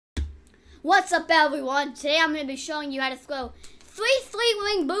What's up, everyone? Today I'm going to be showing you how to throw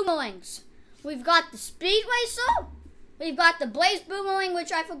three-wing boomerangs. We've got the speed racer, we've got the blaze boomerang,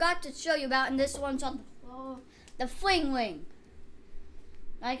 which I forgot to show you about, and this one's on the fling wing.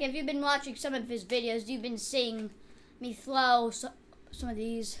 Like, if you've been watching some of his videos, you've been seeing me throw some of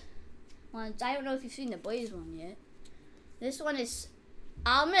these ones. I don't know if you've seen the blaze one yet. This one is,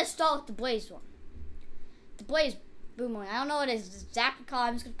 I'm going to start with the blaze one. The blaze boomerang. I don't know what it is exactly called.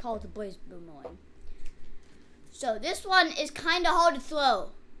 I'm just going to call it the blaze boomerang. So this one is kind of hard to throw.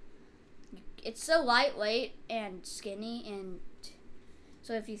 It's so lightweight and skinny, and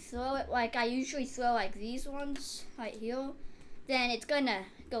so if you throw it like I usually throw like these ones right here, then it's going to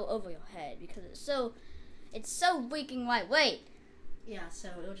go over your head because it's so freaking lightweight. Yeah, so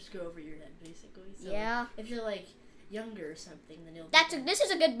it'll just go over your head basically. So yeah. If you're like younger or something, then it'll. This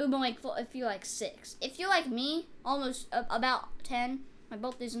is a good boomerang for if you're like 6. If you're like me, almost about 10. My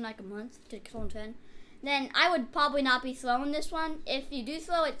birthday's in like a month to turn 10. Then I would probably not be throwing this one. If you do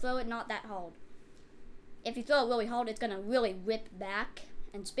throw it not that hard. If you throw it really hard, it's gonna really rip back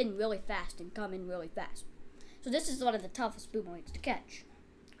and spin really fast and come in really fast. So this is one of the toughest boomerangs to catch.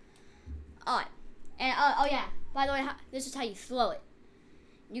 Alright, and oh yeah, by the way, this is how you throw it.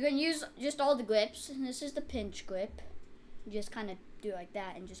 You can use just all the grips, and this is the pinch grip. You just kind of do it like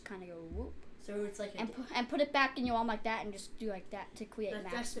that and just kind of go whoop. So it's like and put it back in your arm like that and just do like that to create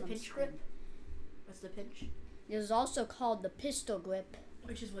maximum That's the pinch spin. grip? That's the pinch? It is also called the pistol grip.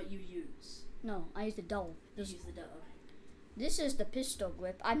 Which is what you use. No, I use the double. You use the double. This is the pistol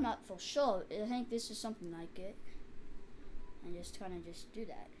grip. I'm not for sure. I think this is something like it. And just kind of just do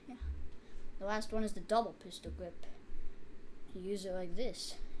that. Yeah. The last one is the double pistol grip. You use it like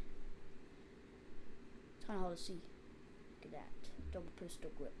this. It's kind of hard to see. Look at that. Double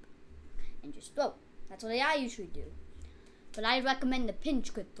pistol grip. And just throw. That's what I usually do. But I recommend the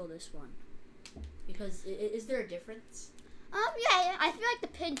pinch grip for this one. Because, is there a difference? Yeah, I feel like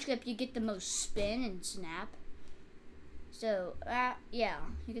the pinch grip, you get the most spin and snap. So, yeah,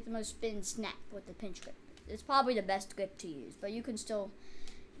 you get the most spin and snap with the pinch grip. It's probably the best grip to use, but you can still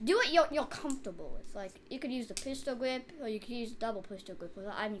do it you're comfortable with. Like, you could use the pistol grip, or you could use the double pistol grip.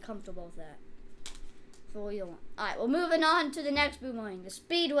 I'm comfortable with that. For either one. Alright, we're moving on to the next boomerang, the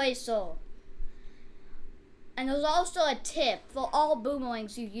speed racer. And there's also a tip for all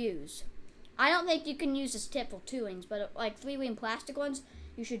boomerangs you use. I don't think you can use this tip for 2 wings, but like 3-wing plastic ones,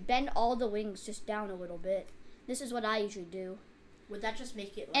 you should bend all the wings just down a little bit. This is what I usually do. Would that just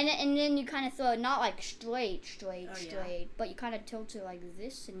make it like... And then you kind of throw it not like straight, yeah. but you kind of tilt it like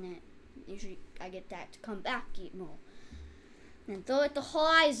this, and then usually I get that to come back even more. And throw it the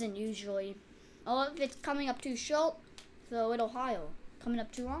horizon usually. Or if it's coming up too short, throw a little higher. Coming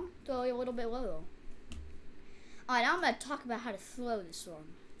up too long, throw it a little bit lower. Alright, now I'm going to talk about how to throw this one.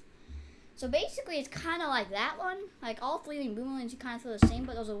 So basically, it's kind of like that one. Like all 3-wing boomerangs, you kind of throw the same,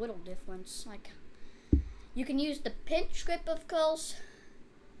 but there's a little difference. Like, you can use the pinch grip, of course,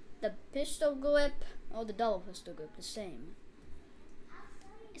 the pistol grip, or the double pistol grip, the same.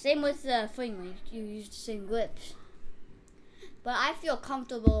 Same with the fling wing, you use the same grips. But I feel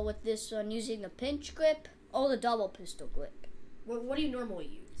comfortable with this one using the pinch grip or the double pistol grip. What do you normally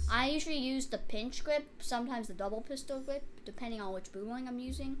use? I usually use the pinch grip, sometimes the double pistol grip, depending on which boomerang I'm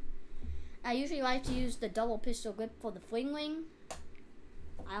using. I usually like to use the double pistol grip for the fling wing.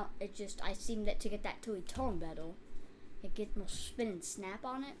 I seem to get that to return better. It gets more spin and snap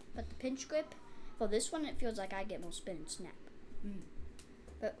on it. But the pinch grip, for this one, it feels like I get more spin and snap.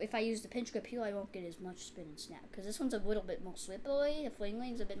 But if I use the pinch grip here, I won't get as much spin and snap. Because this one's a little bit more slippery. The fling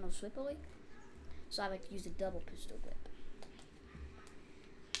wing's a bit more slippery. So I like to use the double pistol grip.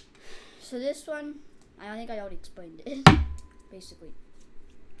 So this one, I think I already explained it. Basically.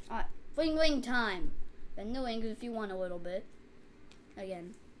 Alright. Fling wing time. Bend the wings if you want a little bit.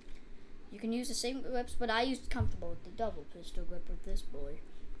 Again, you can use the same grips, but I used comfortable with the double pistol grip with this boy.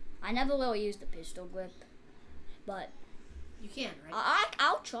 I never really used the pistol grip, but you can, right?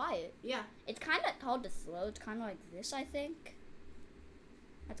 I'll try it. Yeah. It's kind of hard to throw. It's kind of like this, I think.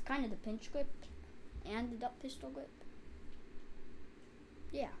 That's kind of the pinch grip and the double pistol grip.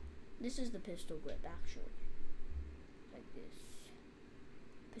 Yeah, this is the pistol grip actually. Like this.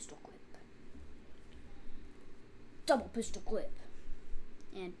 Pistol grip. Double pistol grip.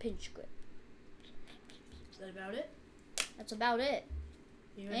 And pinch grip. Is that about it? That's about it.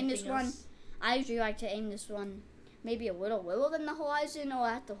 Aim this one. I usually like to aim this one maybe a little lower than the horizon or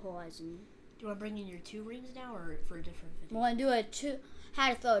at the horizon. Do you want to bring in your 2 rings now or for a different video? I want to do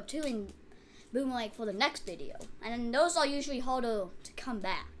how to throw a 2-wing boomerang for the next video. And then those are usually harder to come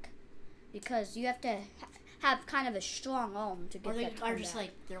back. Because you have to have kind of a strong arm to get Or they that are tone just back.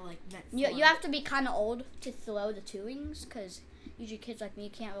 like they're like meant. You have to be kind of old to throw the two wings, because usually kids like me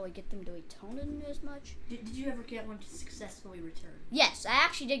can't really get them to return it as much. Did you ever get one to successfully return? Yes, I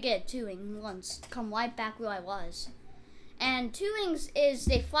actually did get a two wing once, come right back where I was. And two wings is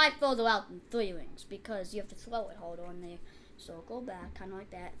they fly further out than three wings because you have to throw it harder on there. So go back, kind of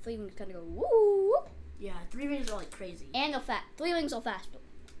like that. Three wings kind of go woo. Yeah, 3 rings are like crazy. And three wings are faster.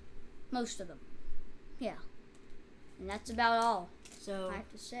 Most of them. Yeah. And that's about all So I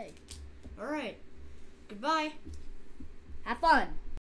have to say. all right, goodbye. Have fun.